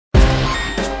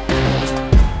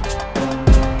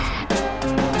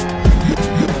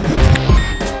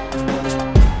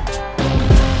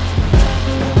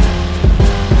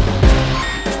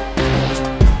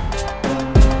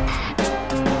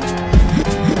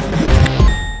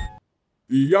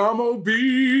Yamo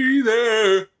be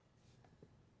there.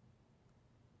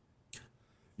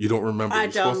 You don't remember. I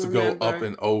You're supposed to remember. go up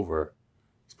and over.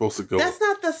 Supposed to go. That's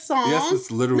not the song. Yes,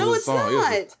 it's literally no, the it's song. not.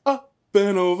 Yes, it's up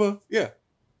and over. Yeah.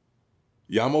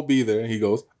 Yamo be there. He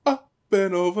goes up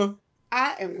and over.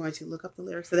 I am going to look up the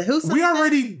lyrics of that. Who's We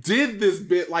already did this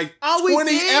bit like 20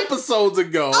 did? episodes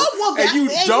ago. Oh, well, and you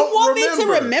don't want remember. me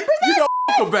to remember that? You know,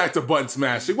 welcome back to Button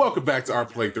Smashing. Welcome back to our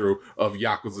playthrough of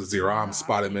Yakuza 0. I'm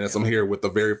Spotted Menace. I'm here with the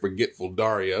very forgetful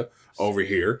Daria over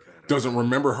here. Doesn't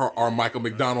remember our Michael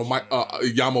McDonald,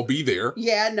 Yamo be there.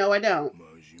 Yeah, no, I don't.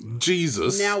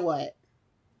 Jesus. Now what?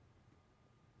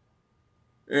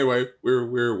 Anyway,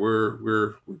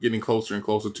 we're getting closer and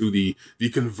closer to the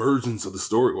convergence of the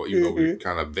story. Well, even though we're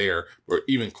kind of there, we're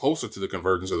even closer to the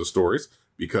convergence of the stories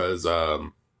because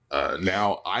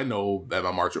now I know that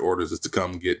my marching orders is to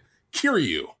come get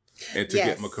Kiryu and to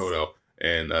get Makoto,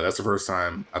 and that's the first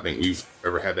time I think we've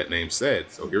ever had that name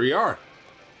said. So here we are.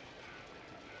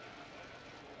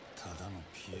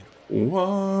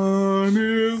 One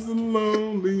is the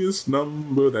loneliest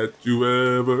number that you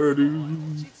ever do.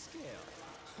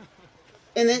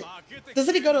 And then,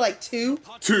 doesn't it go to like 2?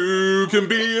 2 can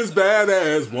be as bad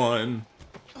as 1.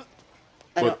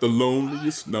 But the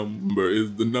loneliest number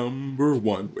is the number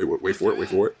 1. Wait for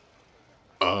it.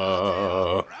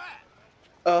 I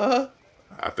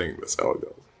think that's how it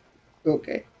goes.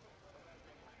 Okay.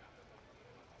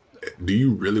 Do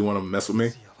you really want to mess with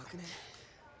me?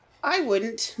 I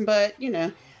wouldn't, but you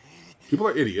know. People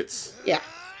are idiots. Yeah.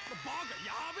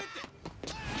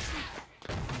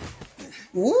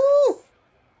 Woo!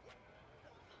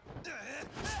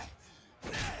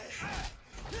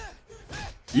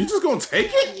 You just gonna take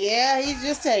it? Yeah, he's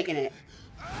just taking it.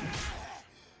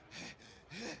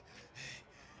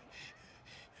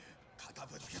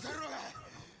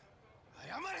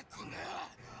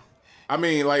 I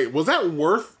mean, like, was that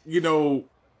worth,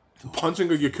 punching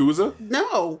a Yakuza?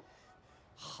 No.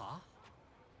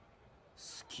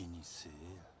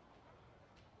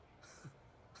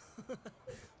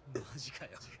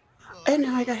 And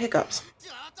now I got hiccups.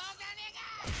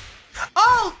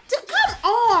 Oh, come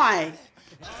on!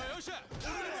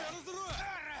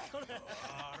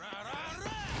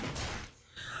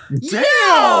 Damn!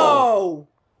 Yo!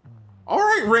 All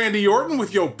right, Randy Orton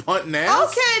with your punting ass.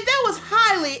 Okay, that was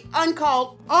highly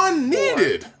uncalled.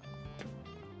 Unneeded.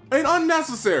 And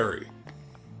unnecessary.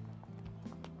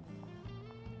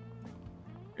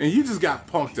 And you just got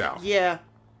punked out. Yeah.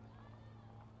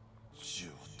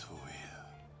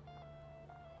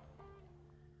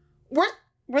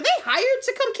 Were they hired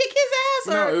to come kick his ass?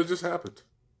 Or? No, it just happened.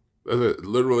 That's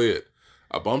literally it.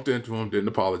 I bumped into him, didn't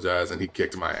apologize, and he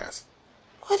kicked my ass.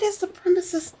 What is the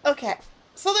premises? Okay.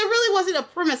 So there really wasn't a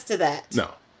premise to that.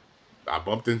 No. I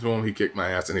bumped into him, he kicked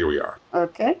my ass, and here we are.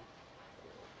 Okay.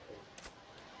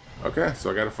 Okay,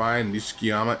 so I gotta find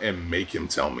Nishikiyama and make him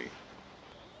tell me.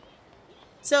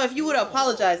 So if you would have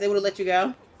apologized, they would have let you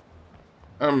go?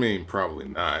 I mean, probably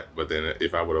not. But then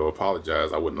if I would have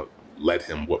apologized, I wouldn't have let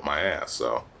him whip my ass,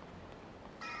 so.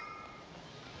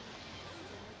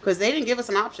 Because they didn't give us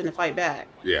an option to fight back.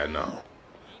 Yeah, no.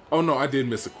 Oh, no, I did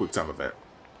miss a quick time event.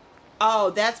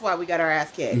 Oh, that's why we got our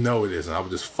ass kicked. No, it isn't. I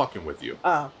was just fucking with you.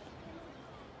 Oh.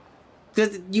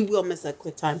 Because you will miss a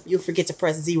quick time. You'll forget to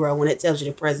press 0 when it tells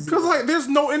you to press 0. Because, like, there's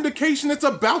no indication it's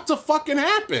about to fucking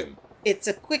happen. It's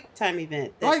a quick time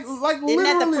event. Like literally. Isn't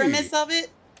that the premise of it?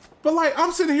 But, like,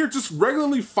 I'm sitting here just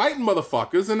regularly fighting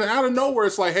motherfuckers, and out of nowhere,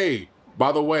 it's like, hey,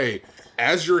 by the way,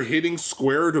 as you're hitting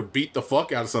square to beat the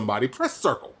fuck out of somebody, press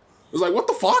circle. It's like, what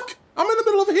the fuck? I'm in the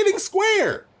middle of hitting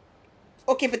square.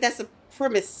 Okay, but that's the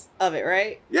premise of it,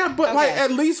 right? Yeah, but, like,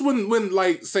 at least when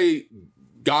like, say,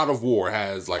 God of War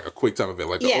has, like, a quick time event,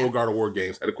 like the old God of War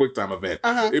games had a quick time event,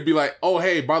 it'd be like, oh,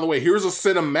 hey, by the way, here's a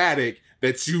cinematic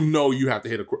that you have to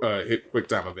hit a quick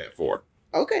time event for.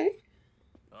 Okay.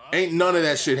 Ain't none of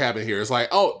that shit happen here. It's like,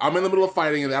 oh, I'm in the middle of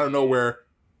fighting, and out of nowhere,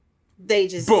 they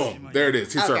just boom, there it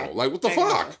is. Hit circle. Like, what the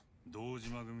fuck?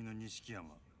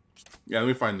 Yeah, let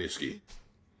me find Nishiki.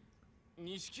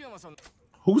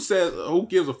 Who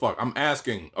gives a fuck? I'm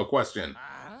asking a question.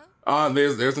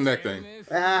 There's the neck thing.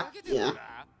 Yeah.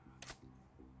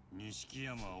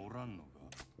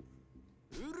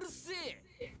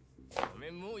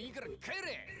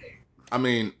 I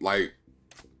mean, like,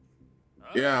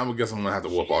 yeah, I guess I'm gonna have to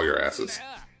whoop all your asses.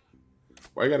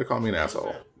 Why you gotta call me an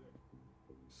asshole?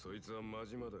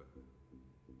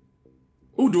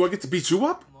 Ooh, do I get to beat you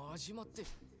up?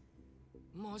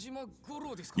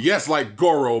 Yes, like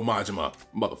Goro Majima,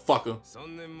 motherfucker.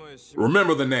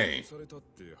 Remember the name.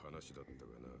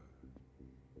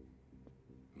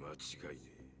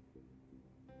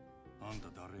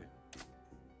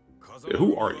 Yeah,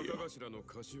 who are you?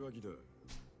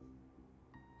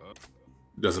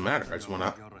 Doesn't matter. I just want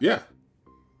to. Yeah.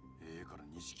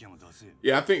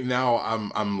 Yeah, I think now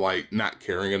I'm like not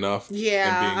caring enough.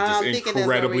 Yeah, and being just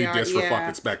incredibly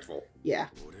disrespectful. Yeah.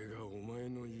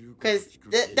 Because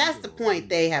that's the point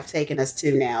they have taken us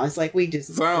to now. It's like we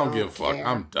just. So I don't give a fuck.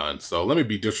 I'm done. So let me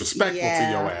be disrespectful to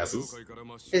your asses.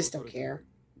 Just don't care.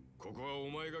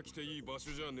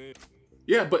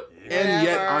 Yeah, but and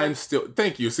yet I'm still.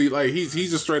 Thank you. See, like he's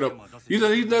just straight up. He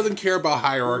doesn't care about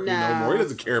hierarchy no more. He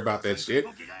doesn't care about that shit.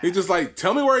 He's just like,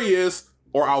 tell me where he is,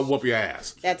 or I'll whoop your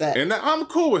ass. That's it. And I'm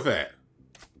cool with that.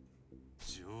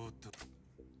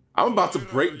 I'm about to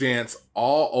break dance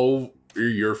all over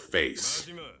your face.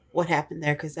 What happened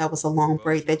there? Because that was a long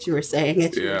break that you were saying.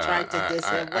 And you were trying to diss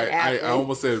it. What happened? I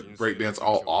almost said breakdance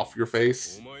all off your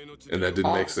face, and that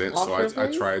didn't make sense. So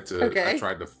I tried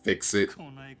to fix it.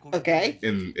 Okay.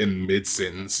 In mid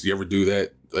sentence, you ever do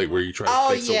that? Like where you try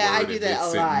to fix a word I do that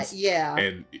a lot. Yeah.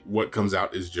 And what comes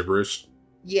out is gibberish.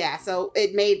 Yeah, so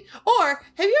it made, or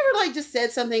have you ever like just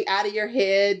said something out of your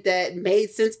head that made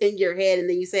sense in your head, and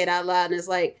then you say it out loud, and it's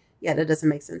like, yeah, that doesn't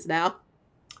make sense now.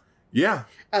 Yeah.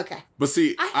 Okay. But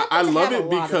see, I love it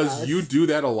because you do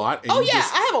that a lot. And I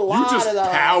have a lot of those. You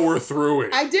just power through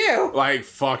it. I do. Like,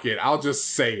 fuck it. I'll just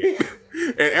say it.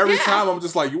 And every time I'm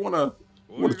just like, you want to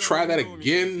try that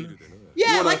again?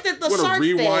 Yeah, like the sharks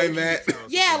thing. Rewind that?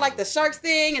 Yeah, like the sharks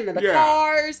thing and the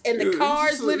cars and the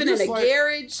cars living in a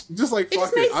garage. Just like,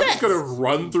 fuck it. I'm just going to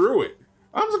run through it.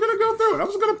 I'm just going to go through it. I'm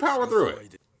just going to power through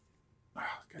it.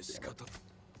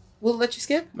 Will it let you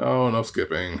skip? No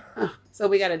skipping. So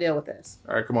we got to deal with this.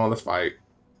 All right, come on, let's fight.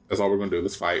 That's all we're going to do.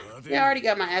 Let's fight. Yeah, I already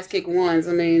got my ass kicked once.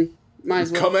 I mean, might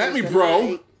as well. Come at me,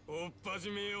 bro.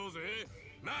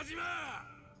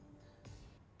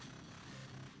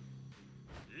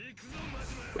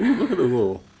 Look at the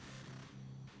little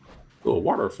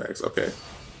water effects. Okay.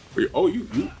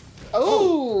 You.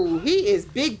 Oh, he is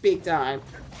big time.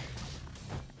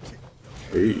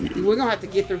 Hey. We're gonna have to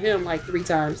get through him like 3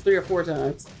 or 4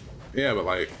 times. Yeah, but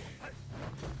like,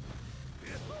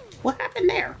 what happened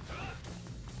there?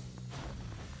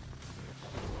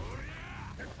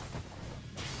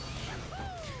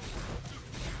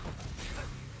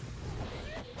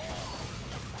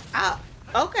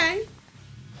 Okay.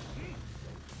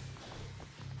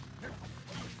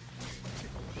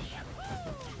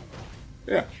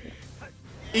 Yeah.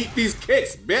 Eat these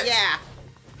kicks, bitch. Yeah.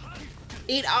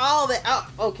 Eat all the. Oh,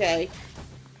 okay.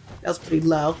 That was pretty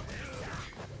low.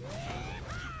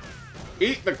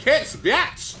 Eat the kicks,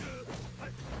 bitch.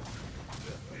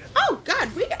 Oh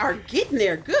God, we are getting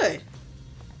there good.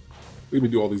 Let me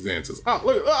do all these dances. Oh,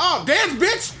 look! Oh, dance,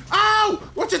 bitch! Oh,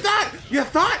 what you thought? You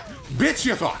thought, bitch?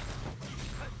 You thought.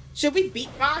 Should we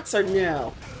beatbox or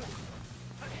no?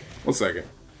 1 second.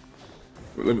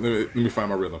 Let me find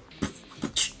my rhythm.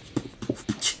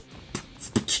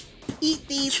 Eat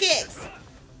these kicks.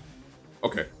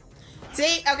 Okay.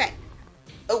 See? Okay.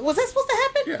 Was that supposed to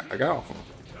happen? Yeah, I got off them.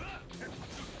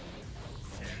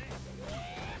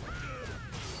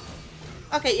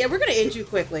 Okay, yeah, we're gonna end you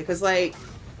quickly, because, like,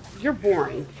 you're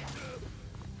boring.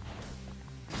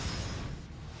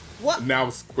 What? Now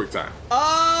it's quick time.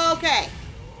 Okay.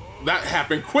 That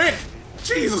happened quick!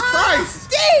 Jesus Christ!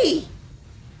 D!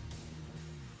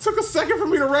 Took a second for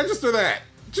me to register that.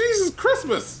 Jesus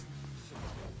Christmas!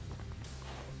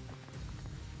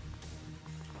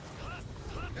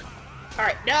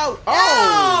 Alright, no!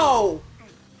 Oh!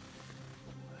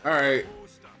 No! Alright.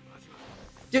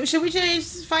 Should we change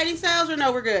fighting styles or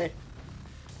no, we're good?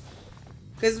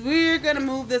 Because we're gonna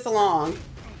move this along.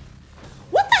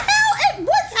 What the hell?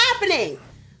 What's happening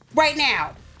right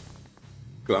now?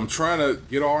 Because I'm trying to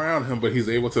get all around him, but he's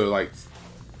able to, like,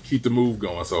 keep the move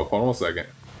going. So, hold on a second.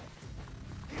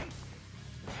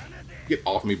 Get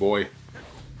off me, boy.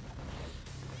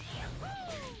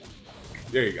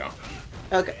 There you go.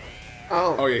 Okay.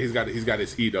 Oh yeah, he's got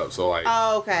his heat up, so like.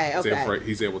 Oh, okay.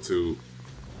 He's able to.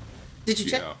 Did you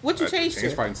check? What you changed to?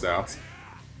 Change fighting styles.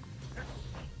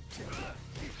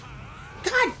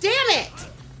 God damn it!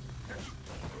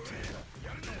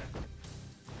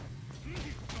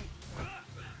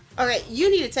 Okay,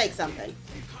 you need to take something.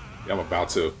 Yeah, I'm about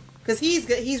to. Because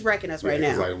he's wrecking us right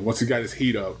now. Like, once he got his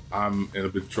heat up, I'm in a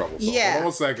bit of trouble. So hold on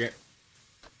a second.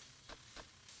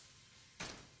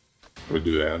 Let me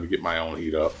do that. Let me get my own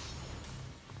heat up.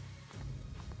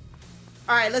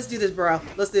 Alright, let's do this, bro.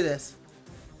 Let's do this.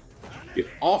 Get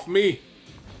off me,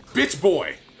 bitch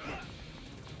boy.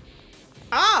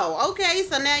 Oh, okay.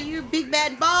 So now you're big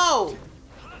bad bold.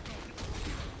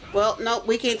 Well, no,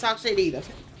 we can't talk shit either.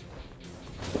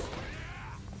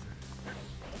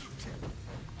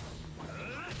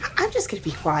 just gonna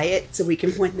be quiet so we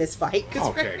can win this fight.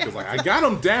 Okay, because like I got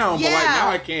him down, but like now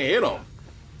I can't hit him.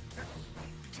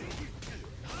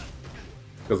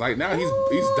 Because like now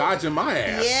he's dodging my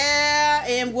ass. Yeah,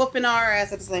 and whooping our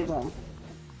ass at the same time.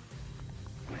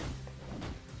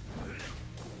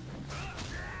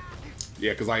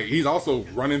 Yeah, because like he's also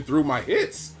running through my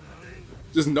hits.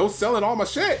 Just no selling all my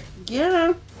shit.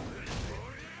 Yeah.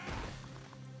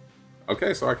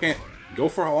 Okay, so I can't go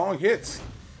for long hits.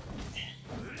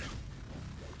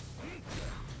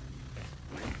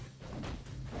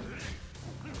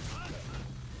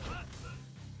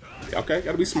 Okay,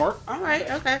 gotta be smart. All right,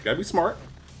 okay. Gotta be smart.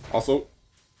 Also,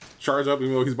 charge up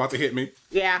even though he's about to hit me.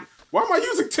 Yeah. Why am I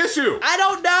using tissue? I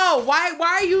don't know. Why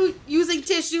are you using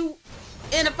tissue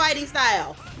in a fighting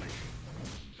style?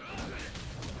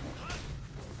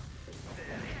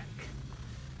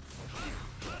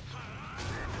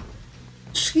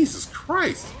 Jesus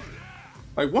Christ.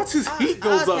 Like, once his heat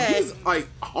goes up, he's, like,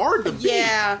 hard to beat.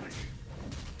 Yeah.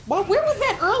 Well, where was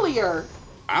that earlier?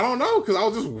 I don't know, because I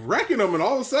was just wrecking him, and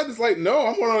all of a sudden, it's like, no,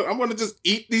 I'm gonna just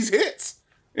eat these hits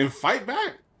and fight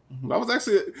back. That was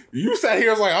actually, you sat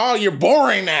here, was like, oh, you're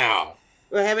boring now.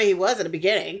 Well, I mean, he was at the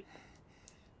beginning.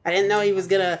 I didn't know he was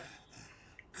gonna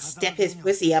step his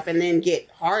pussy up and then get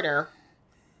harder.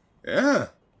 Yeah.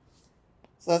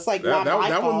 So it's like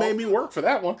that one made me work for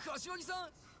that one.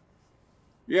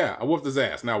 Yeah, I whooped his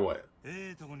ass. Now what?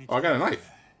 Oh, I got a knife.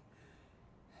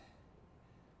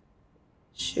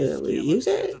 Should we use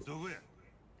it?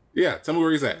 Yeah, tell me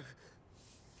where he's at.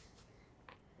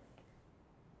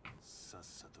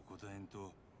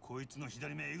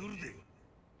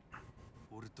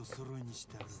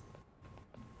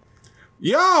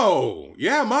 Yo!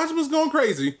 Yeah, Majima's going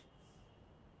crazy.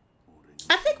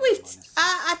 I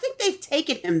think they've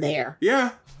taken him there.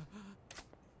 Yeah.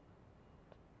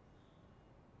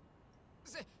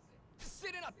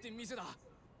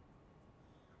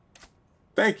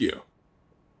 Thank you.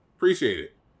 Appreciate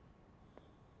it.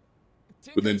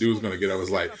 But then dude's gonna get up and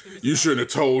was like, you shouldn't have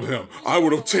told him. I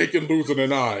would have taken losing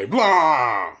an eye.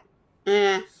 Blah!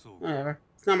 Whatever.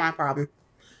 It's not my problem.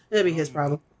 It'll be his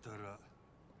problem.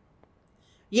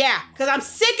 Yeah, because I'm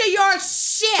sick of your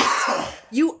shit,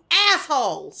 you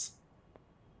assholes.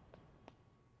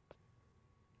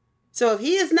 So if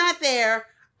he is not there,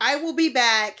 I will be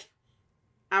back.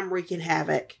 I'm wreaking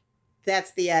havoc.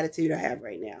 That's the attitude I have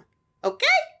right now. Okay?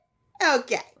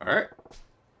 Okay. All right.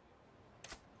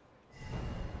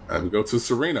 And we go to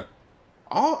Serena.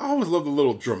 I always love the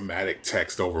little dramatic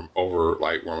text over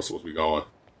like where I'm supposed to be going.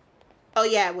 Oh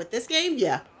yeah, with this game,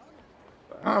 yeah.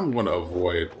 I'm gonna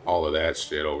avoid all of that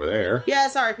shit over there. Yeah,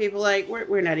 sorry people. Like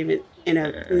we're not even in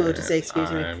a mode to say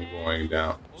excuse me. I'm going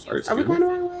down. Sorry, are we going the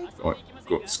wrong way?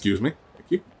 Go, excuse me.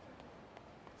 Thank you.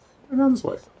 Go down this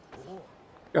way.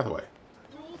 Get out the way.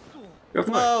 Get out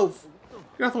the way.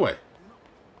 Get out the way.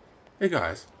 Hey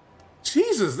guys.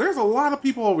 Jesus, there's a lot of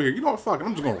people over here. You know what? Fuck it.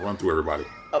 I'm just gonna run through everybody.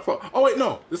 Oh wait,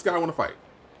 no. This guy I want to fight.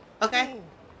 Okay.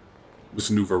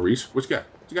 This new Reach. What you got?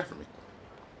 What you got for me?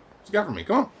 What you got for me?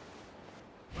 Come on.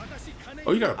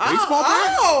 Oh, you got a baseball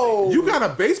bat? Oh! You got a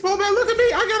baseball bat? Look at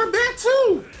me. I got a bat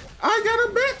too. I got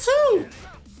a bat too.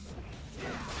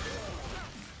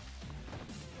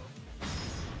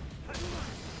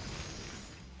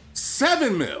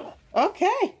 $7 million.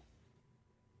 Okay.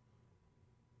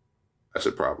 I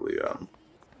should probably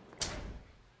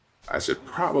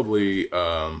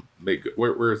make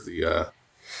where's the yeah,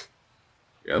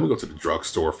 let me go to the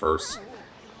drugstore first.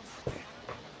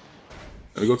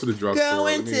 Let me go to the drugstore.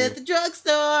 Going to the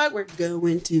drugstore. We're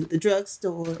going to the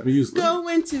drugstore. Let me use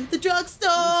going to the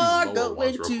drugstore.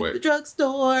 Going to the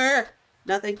drugstore.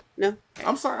 Nothing. No. Okay.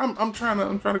 I'm sorry. I'm trying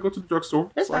to go to the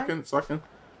drugstore so I can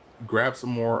grab some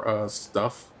more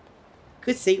stuff.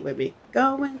 Could sing with me.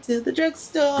 Going to the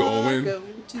drugstore. Going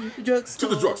to the drugstore.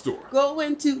 To the drugstore.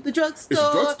 Going to the drugstore. It's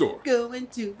a drugstore. Going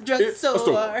to the drugstore. It's a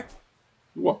store.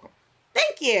 You're welcome.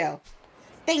 Thank you.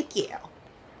 Thank you.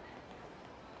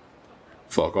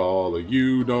 Fuck all of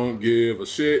you, don't give a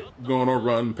shit. Gonna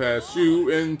run past you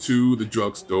into the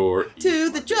drugstore. To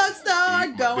the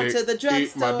drugstore, going to the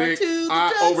drugstore. To the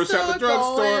I overshot the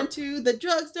drugstore. Going to the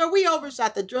drugstore. We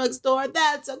overshot the drugstore.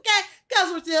 That's okay,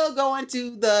 because we're still going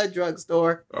to the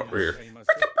drugstore. Over here.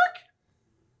 Prick a perk.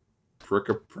 Prick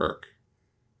a perk.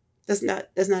 That's not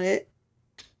it.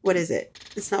 What is it?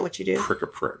 It's not what you do. Prick a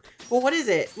prick. Well, what is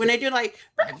it? When they do like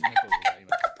prick a prick a prick a prick a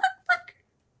prick.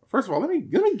 First of all, let me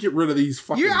get rid of these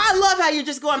fucking. I love how you're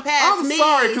just going past me. I'm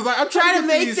sorry, because I'm trying to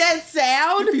make that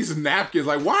sound. Get these napkins.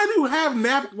 Like, why do you have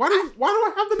napkins? Why do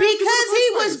I have the napkins? Because he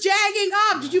was jagging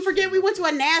off. Did you forget we went to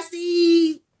a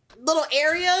nasty little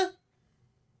area?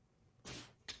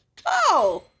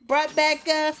 Oh, brought back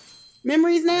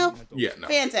memories now? Yeah, no.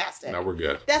 Fantastic. No, we're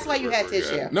good. That's why you had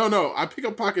tissue. Good. No. I pick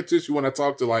up pocket tissue when I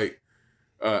talk to like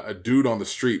a dude on the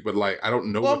street, but like I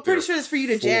don't know. Well, I'm pretty sure it's for you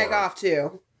to jag off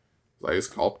too. Like it's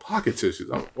called pocket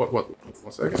tissues. What? 1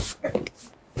 second.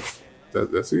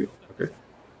 That's it. Okay.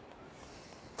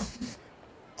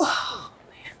 Oh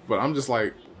man. But I'm just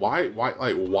like, why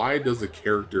does the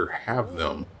character have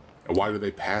them, and why do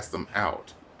they pass them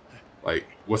out? Like,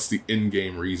 what's the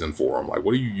in-game reason for them? Like,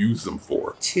 what do you use them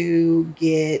for? To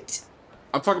get.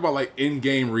 I'm talking about like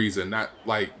in-game reason, not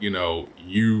like, you know,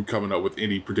 you coming up with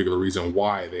any particular reason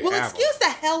why they have excuse them.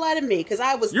 the hell out of me, because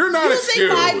I was You're not using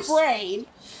my excused. brain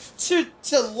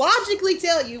to logically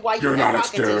tell you why You're have not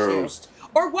pocket excused. tissue.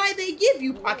 Or why they give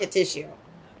you pocket tissue.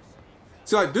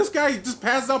 See, like, this guy just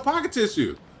passes out pocket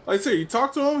tissue. Like, say, you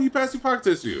talk to him, he passes you pocket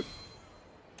tissue.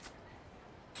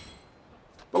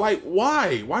 But, like,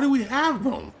 why? Why do we have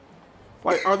them?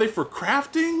 Like, are they for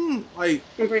crafting? Like,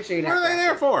 I'm pretty sure you're not what are they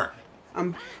there for?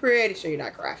 I'm pretty sure you're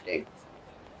not crafting.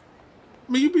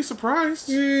 I mean, you'd be surprised.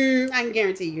 I can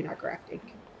guarantee you're not crafting.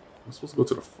 I'm supposed to go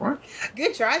to the front?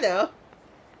 Good try, though.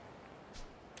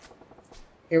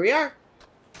 Here we are.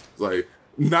 It's like,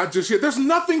 not just yet. There's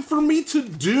nothing for me to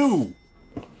do.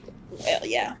 Well,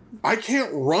 yeah. I can't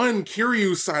run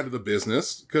Kiryu's side of the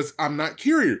business because I'm not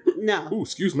Kiryu. No. Ooh,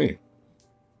 excuse me.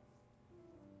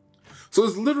 So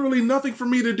there's literally nothing for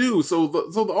me to do. So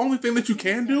the only thing that you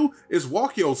can do is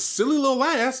walk your silly little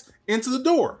ass into the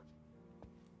door.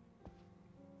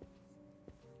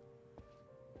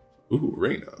 Ooh,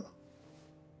 Reina.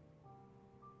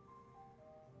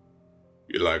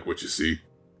 You like what you see?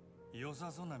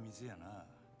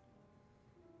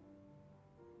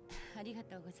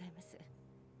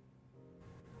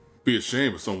 Be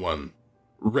ashamed if someone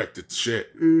wrecked at the shed.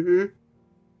 Mm-hmm.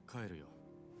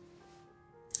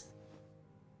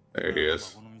 There he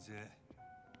is.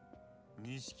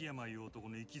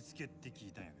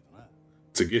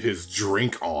 To get his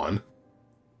drink on.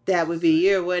 That would be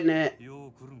you, wouldn't it?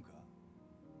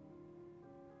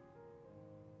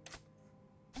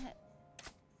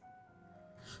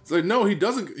 It's like, no, he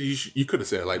doesn't. You could have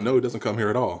said, like, no, he doesn't come here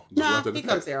at all. Just no, he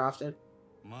comes here often.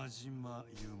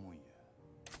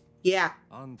 Yeah.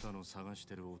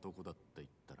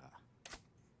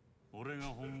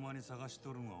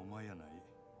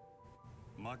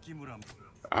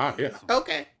 Ah, yeah.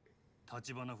 Okay.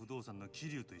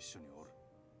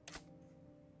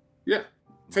 Yeah.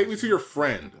 Take me to your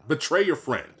friend. Betray your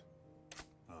friend.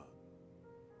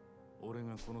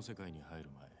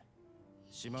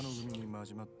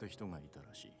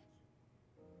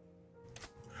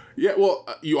 Yeah, well,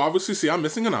 you obviously see I'm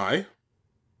missing an eye.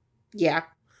 Yeah.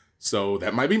 So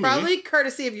that might be me. Probably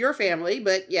courtesy of your family,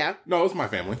 but yeah. No, it's my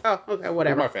family. Oh, okay,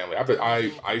 whatever. It's my family.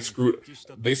 I screwed.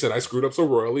 They said I screwed up so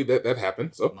royally that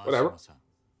happened. So whatever.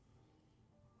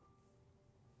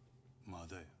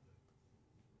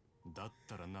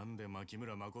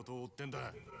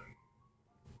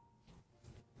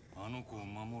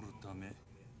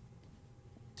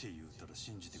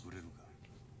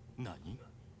 Nani?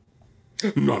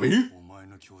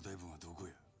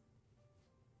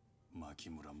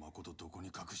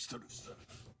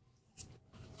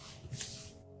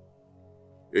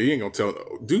 Yeah, you ain't gonna tell.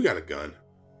 Dude got a gun.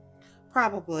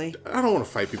 Probably. I don't want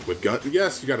to fight people with guns.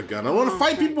 Yes, you got a gun. I don't want to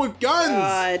fight people with guns.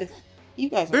 God. You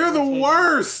guys are They're the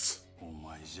worst.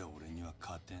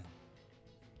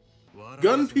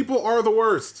 Gun people are the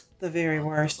worst. The very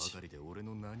worst.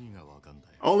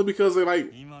 Only because they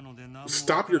like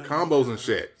stop your combos and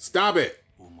shit. Stop it.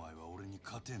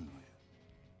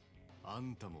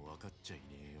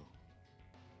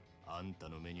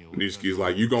 Nishki's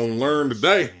like, you gonna learn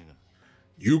today.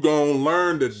 You gonna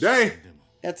learn today.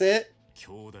 That's it?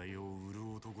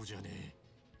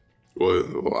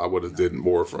 Well, I would have did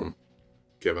more from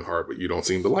Kevin Hart, but you don't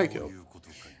seem to like him.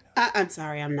 I'm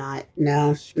sorry, I'm not.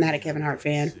 No, not a Kevin Hart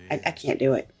fan. I can't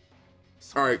do it.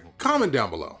 All right, comment down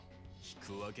below.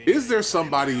 Is there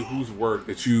somebody whose work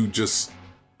that you just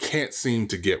can't seem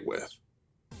to get with?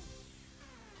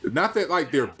 Not that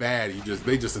like they're bad,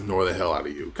 they just annoy the hell out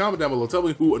of you. Comment down below. Tell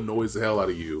me who annoys the hell out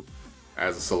of you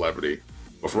as a celebrity.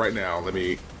 But for right now, let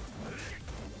me.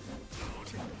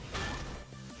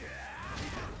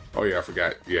 Oh yeah, I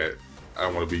forgot. Yeah, I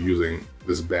don't want to be using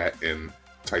this bat in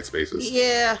tight spaces.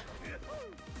 Yeah.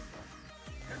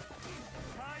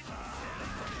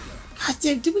 God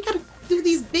damn, do we gotta do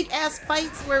these big ass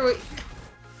fights where we...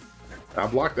 I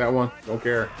blocked that one. Don't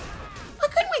care. Why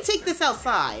couldn't we take this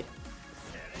outside?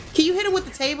 Can you hit him with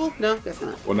the table? No, that's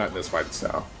not. Well, not in this fight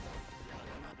style.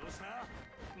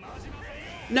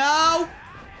 No!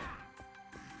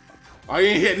 I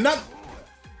ain't hitting nothing.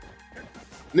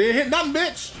 Didn't hit nothing,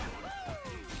 bitch.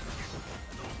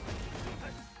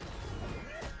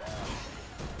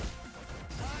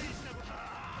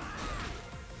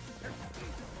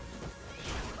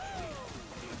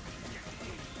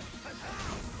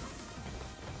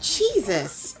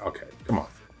 Jesus. Okay, come on.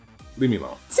 Leave me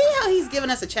alone. See how he's giving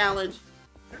us a challenge?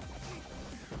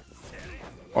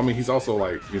 I mean, he's also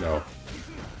like, you know,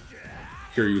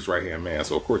 Kiryu's right-hand man,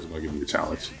 so of course he's going to give me a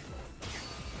challenge.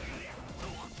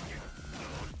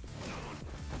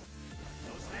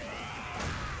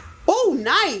 Oh,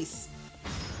 nice.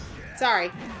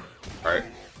 Sorry. All right.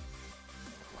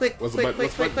 Quick, What's quick, the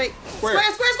quick, button? quick, quick. Square.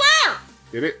 Square, square, square!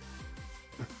 Hit it.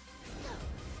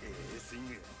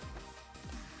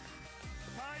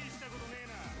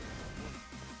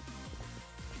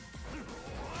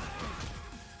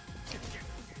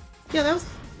 Yeah, that was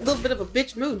a little bit of a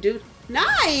bitch move, dude.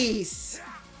 Nice!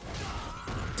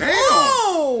 Damn!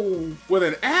 Oh! With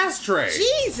an ashtray.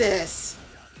 Jesus!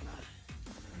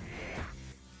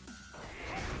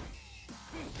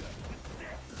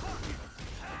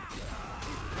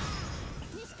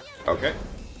 Okay.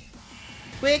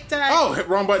 Quick time. Oh, hit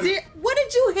wrong button. What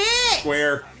did you hit?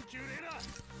 Square.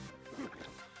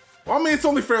 Well, I mean, it's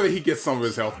only fair that he gets some of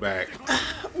his health back.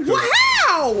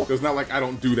 Wow! It's not like I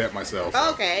don't do that myself. So.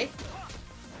 Okay.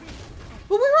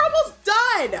 But we were almost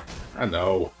done. I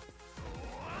know.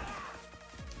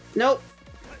 Nope.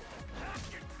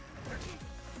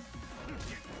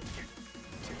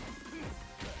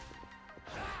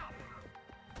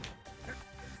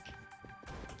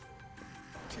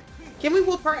 Can we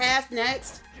whoop her ass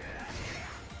next?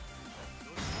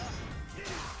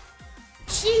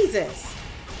 Jesus.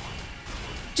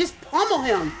 Just pummel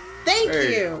him. Thank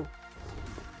you.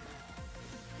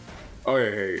 Oh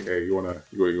yeah, hey, you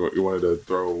wanted to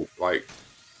throw like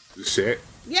shit?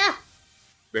 Yeah.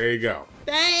 There you go.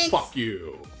 Thanks. Fuck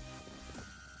you.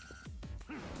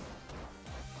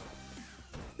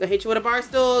 Gonna hit you with a bar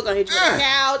stool. Gonna hit you with a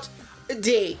couch.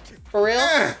 D. For real?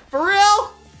 For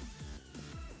real?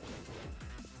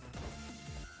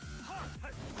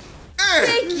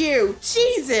 Thank you.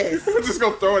 Jesus. I'm just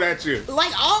gonna throw it at you.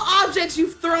 Like all objects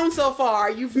you've thrown so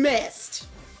far, you've missed.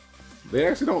 They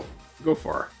actually don't go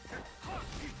far.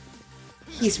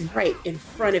 He's right in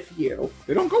front of you.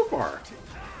 They don't go far.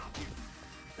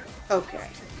 Okay.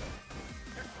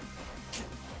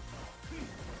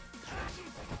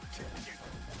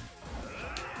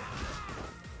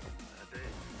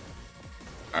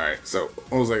 All right, so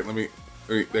I was like, let me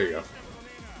there you go.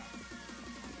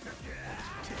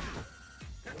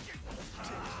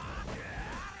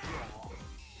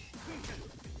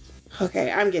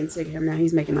 Okay, I'm getting sick of him now.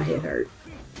 He's making my head hurt.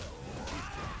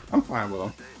 I'm fine with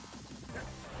him.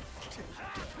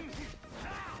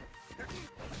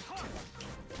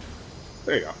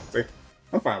 There you go. See?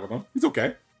 I'm fine with him. He's okay.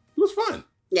 It was fun.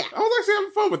 Yeah. I was actually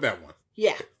having fun with that one.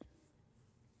 Yeah.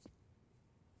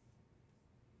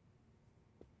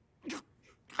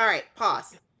 All right,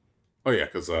 pause. Oh yeah,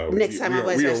 because next time we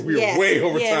are yes. way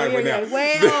over time right now.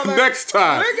 Way over. Next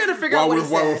time We're gonna figure out what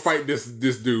while we're fighting this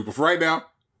dude. But for right now,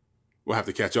 we'll have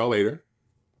to catch y'all later.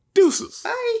 Deuces.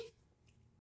 Bye.